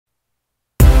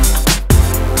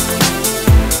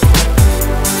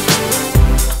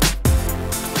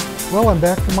Well, I'm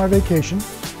back from my vacation,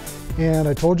 and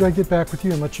I told you I'd get back with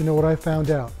you and let you know what I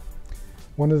found out.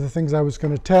 One of the things I was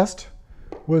going to test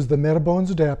was the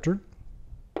Metabones Adapter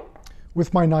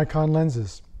with my Nikon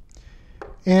lenses.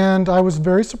 And I was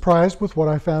very surprised with what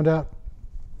I found out.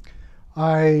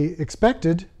 I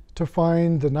expected to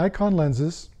find the Nikon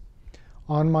lenses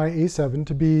on my A7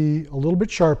 to be a little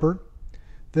bit sharper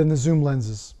than the zoom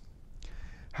lenses.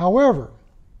 However,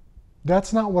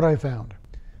 that's not what I found.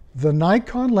 The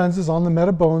Nikon lenses on the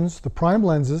Metabones, the prime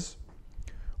lenses,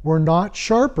 were not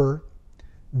sharper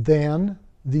than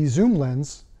the zoom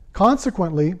lens.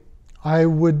 Consequently, I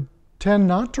would tend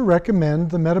not to recommend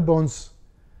the Metabones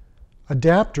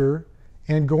adapter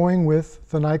and going with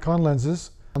the Nikon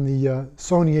lenses on the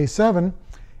Sony A7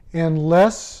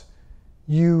 unless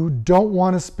you don't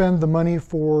want to spend the money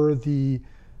for the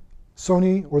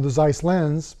Sony or the Zeiss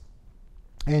lens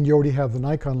and you already have the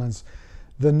Nikon lens.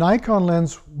 The Nikon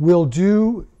lens will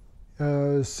do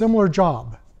a similar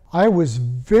job. I was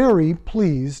very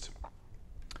pleased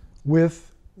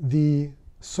with the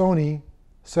Sony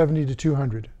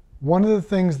 70-200. One of the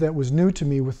things that was new to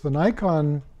me with the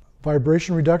Nikon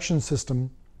vibration reduction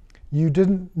system, you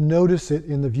didn't notice it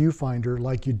in the viewfinder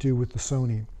like you do with the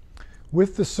Sony.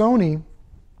 With the Sony,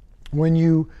 when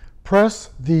you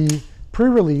press the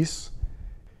pre-release,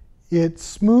 it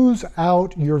smooths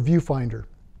out your viewfinder.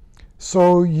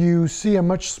 So you see a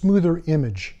much smoother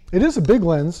image. It is a big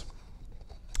lens,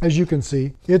 as you can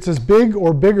see. It's as big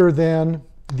or bigger than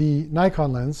the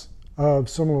Nikon lens of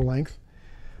similar length,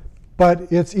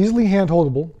 but it's easily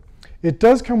hand-holdable. It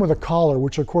does come with a collar,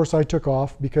 which of course I took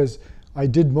off because I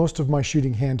did most of my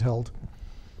shooting handheld.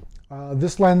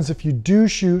 This lens, if you do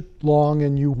shoot long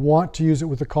and you want to use it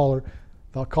with a collar,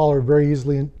 the collar very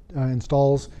easily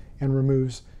installs and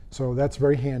removes, so that's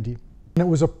very handy. And it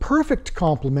was a perfect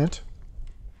complement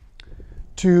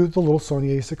to the little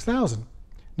Sony A6000.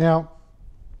 Now,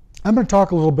 I'm going to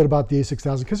talk a little bit about the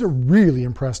A6000 because it really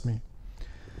impressed me.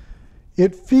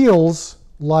 It feels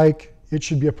like it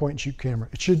should be a point-and-shoot camera.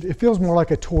 It feels more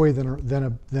like a toy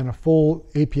than a full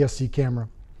APS-c camera.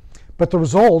 But the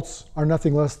results are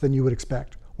nothing less than you would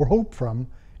expect or hope from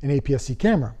an APS-c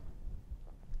camera.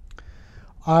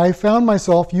 I found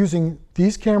myself using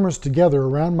these cameras together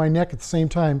around my neck at the same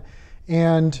time,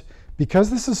 and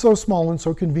because this is so small and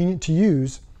so convenient to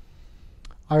use,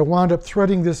 I wound up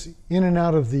threading this in and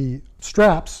out of the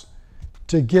straps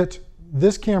to get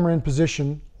this camera in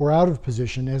position or out of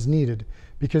position as needed.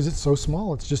 Because it's so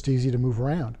small, it's just easy to move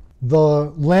around.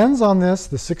 The lens on this,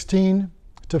 the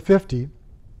 16-50,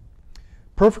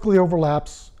 perfectly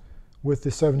overlaps with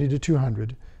the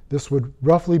 70-200. This would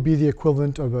roughly be the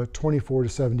equivalent of a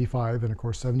 24-75, and of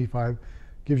course 75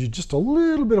 gives you just a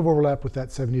little bit of overlap with that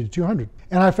 70-200.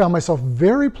 And I found myself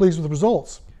very pleased with the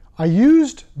results. I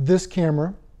used this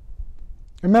camera.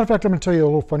 As a matter of fact, I'm going to tell you a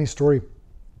little funny story.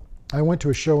 I went to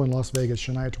a show in Las Vegas,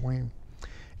 Shania Twain,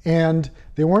 and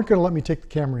they weren't going to let me take the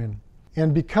camera in.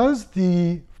 And because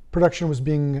the production was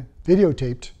being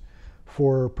videotaped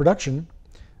for production,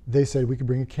 they said we could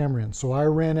bring a camera in. So I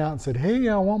ran out and said, hey,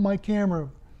 I want my camera.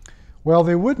 Well,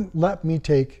 they wouldn't let me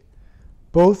take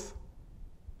both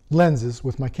lenses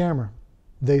with my camera.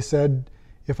 They said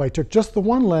if I took just the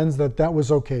one lens that was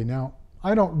okay. Now,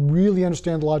 I don't really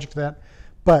understand the logic of that,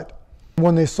 but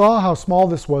when they saw how small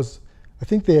this was, I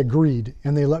think they agreed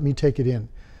and they let me take it in.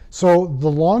 So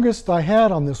the longest I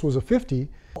had on this was a 50.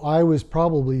 I was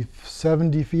probably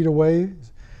 70 feet away.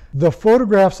 The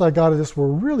photographs I got of this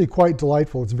were really quite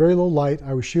delightful. It's very low light.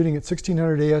 I was shooting at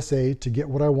 1600 ASA to get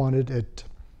what I wanted at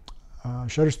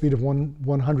shutter speed of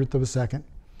 1/100th of a second.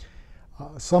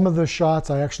 Some of the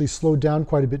shots I actually slowed down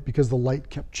quite a bit because the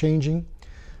light kept changing.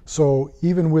 So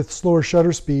even with slower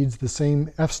shutter speeds, the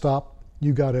same f-stop,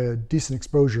 you got a decent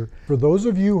exposure. For those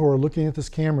of you who are looking at this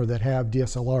camera that have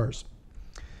DSLRs,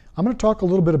 I'm going to talk a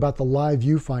little bit about the live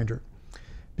viewfinder,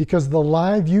 because the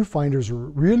live viewfinders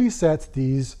really sets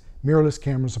these mirrorless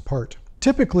cameras apart.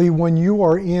 Typically, when you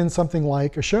are in something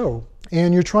like a show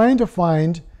and you're trying to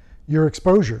find your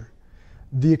exposure,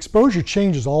 the exposure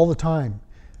changes all the time.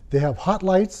 They have hot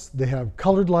lights, they have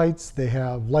colored lights, they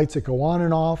have lights that go on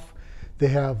and off, they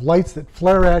have lights that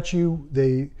flare at you,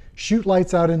 they shoot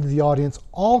lights out into the audience,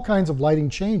 all kinds of lighting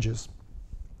changes.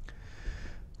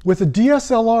 With a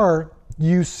DSLR,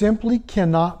 you simply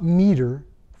cannot meter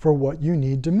for what you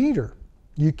need to meter.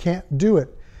 You can't do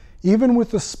it. Even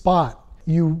with the spot,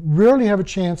 you rarely have a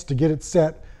chance to get it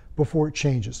set before it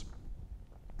changes.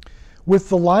 With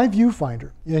the live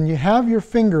viewfinder, and you have your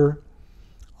finger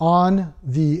on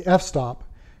the f-stop,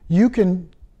 you can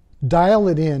dial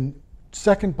it in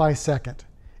second by second.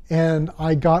 And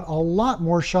I got a lot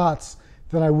more shots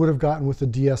than I would have gotten with the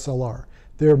DSLR.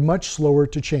 They're much slower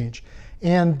to change.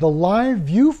 And the live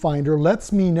viewfinder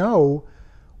lets me know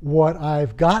what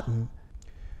I've gotten.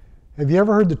 Have you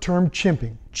ever heard the term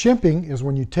chimping? Chimping is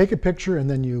when you take a picture and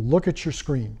then you look at your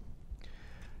screen.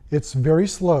 It's very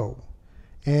slow.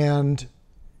 And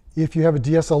if you have a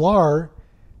DSLR,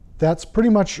 that's pretty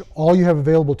much all you have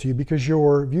available to you because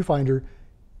your viewfinder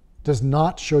does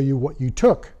not show you what you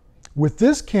took. With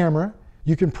this camera,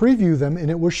 you can preview them and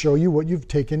it will show you what you've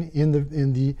taken in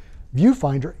the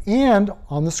viewfinder and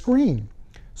on the screen.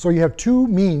 So you have two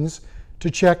means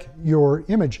to check your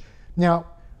image. Now,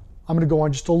 I'm going to go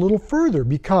on just a little further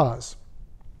because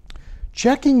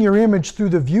checking your image through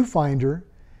the viewfinder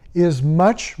is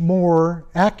much more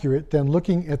accurate than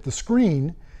looking at the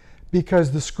screen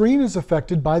because the screen is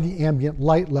affected by the ambient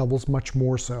light levels much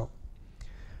more so.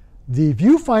 The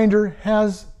viewfinder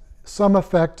has some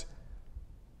effect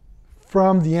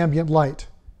from the ambient light,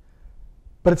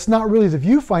 but it's not really the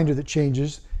viewfinder that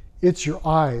changes, it's your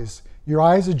eyes. Your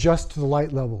eyes adjust to the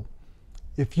light level.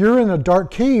 If you're in a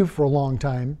dark cave for a long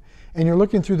time and you're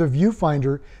looking through the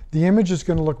viewfinder, the image is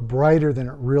going to look brighter than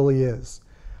it really is.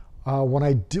 What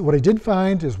I did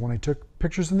find is when I took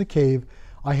pictures in the cave,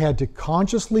 I had to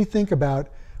consciously think about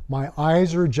my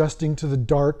eyes are adjusting to the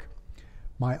dark.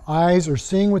 My eyes are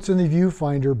seeing what's in the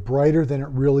viewfinder brighter than it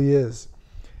really is.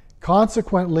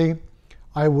 Consequently,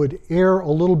 I would err a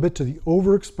little bit to the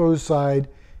overexposed side,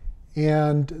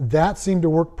 and that seemed to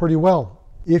work pretty well.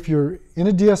 If you're in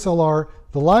a DSLR,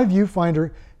 the live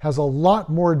viewfinder has a lot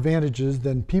more advantages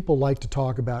than people like to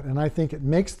talk about, and I think it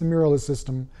makes the mirrorless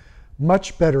system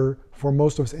much better for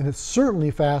most of us, and it's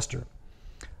certainly faster.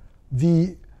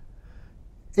 The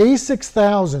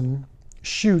A6000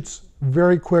 shoots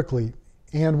very quickly,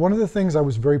 and one of the things I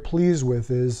was very pleased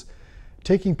with is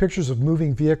taking pictures of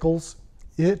moving vehicles.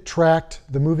 It tracked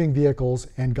the moving vehicles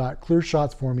and got clear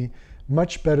shots for me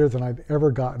much better than I've ever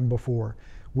gotten before.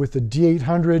 With the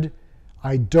D800,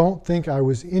 I don't think I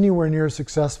was anywhere near as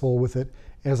successful with it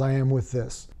as I am with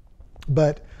this,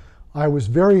 but I was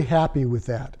very happy with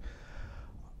that.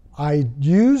 I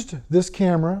used this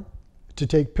camera to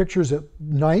take pictures at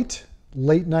night,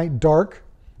 late night, dark,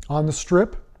 on the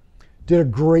strip. Did a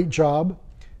great job.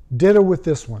 Ditto with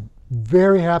this one.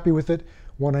 Very happy with it.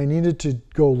 When I needed to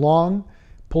go long,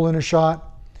 pull in a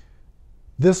shot,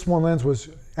 this one lens was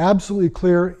absolutely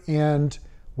clear, and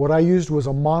what I used was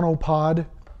a monopod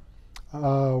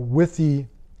with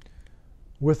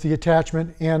the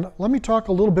attachment. And let me talk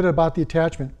a little bit about the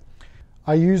attachment.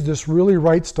 I used this really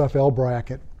right stuff L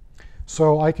bracket,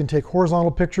 so I can take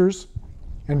horizontal pictures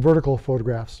and vertical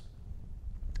photographs,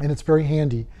 and it's very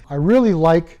handy. I really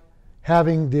like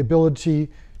having the ability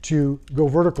to go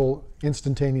vertical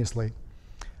instantaneously.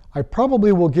 I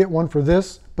probably will get one for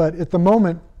this, but at the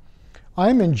moment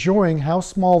I'm enjoying how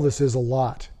small this is a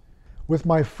lot. With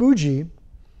my Fuji,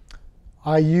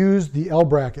 I use the L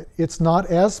bracket. It's not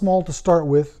as small to start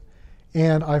with,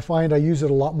 and I find I use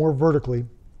it a lot more vertically.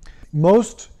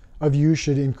 Most of you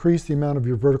should increase the amount of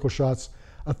your vertical shots.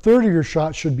 A third of your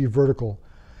shots should be vertical.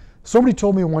 Somebody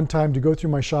told me one time to go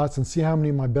through my shots and see how many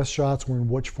of my best shots were in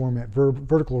which format,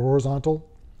 vertical or horizontal.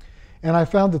 And I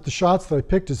found that the shots that I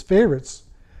picked as favorites,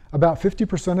 about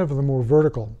 50% of them were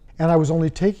vertical. And I was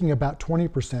only taking about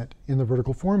 20% in the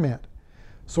vertical format.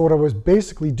 So what I was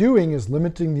basically doing is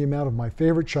limiting the amount of my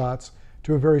favorite shots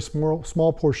to a very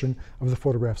small portion of the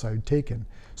photographs I had taken.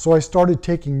 So I started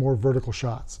taking more vertical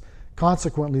shots.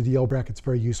 Consequently, the L bracket's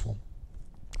very useful.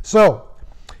 So,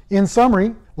 in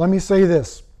summary, let me say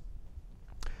this.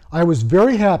 I was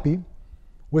very happy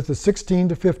with the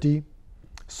 16-50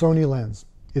 Sony lens.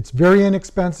 It's very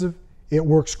inexpensive. It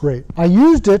works great. I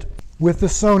used it with the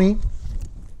Sony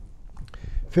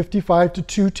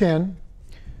 55-210.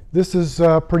 This is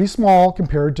pretty small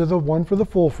compared to the one for the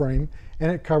full frame, and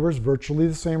it covers virtually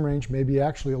the same range, maybe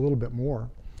actually a little bit more,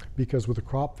 because with the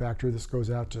crop factor, this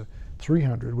goes out to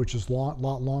 300, which is a lot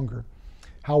longer.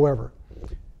 However,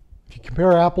 if you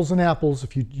compare apples and apples,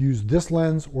 if you use this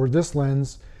lens or this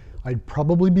lens, I'd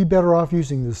probably be better off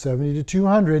using the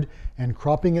 70-200 and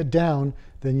cropping it down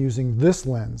than using this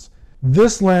lens.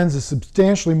 This lens is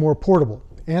substantially more portable,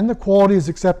 and the quality is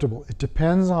acceptable. It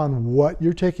depends on what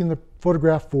you're taking the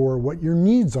photograph for, what your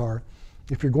needs are,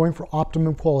 if you're going for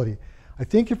optimum quality. I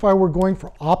think if I were going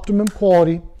for optimum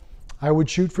quality, I would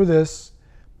shoot for this,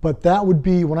 but that would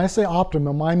be, when I say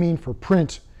optimum, I mean for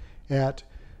print at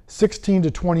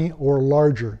 16-20 or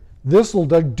larger. This will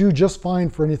do just fine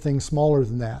for anything smaller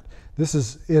than that. This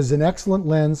is an excellent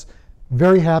lens,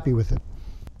 very happy with it.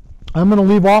 I'm going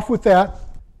to leave off with that.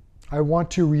 I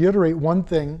want to reiterate one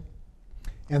thing,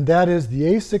 and that is the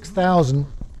A6000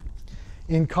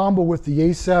 in combo with the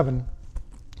A7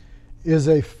 is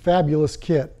a fabulous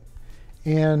kit.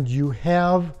 And you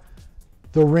have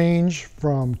the range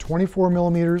from 24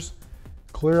 millimeters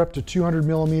clear up to 200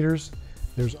 millimeters.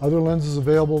 There's other lenses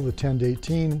available, the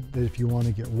 10-18, that if you want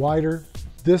to get wider.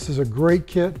 This is a great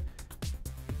kit.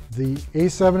 The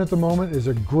A7 at the moment is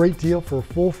a great deal for a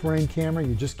full frame camera.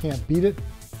 You just can't beat it.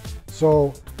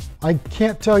 So I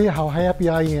can't tell you how happy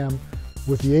I am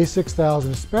with the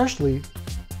A6000, especially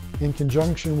in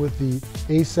conjunction with the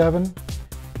A7.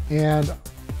 And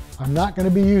I'm not going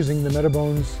to be using the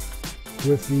Metabones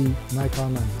with the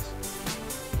Nikon lenses.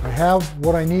 I have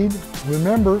what I need.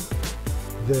 Remember,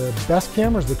 the best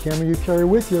camera is the camera you carry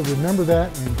with you. Remember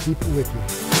that and keep it with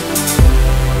you.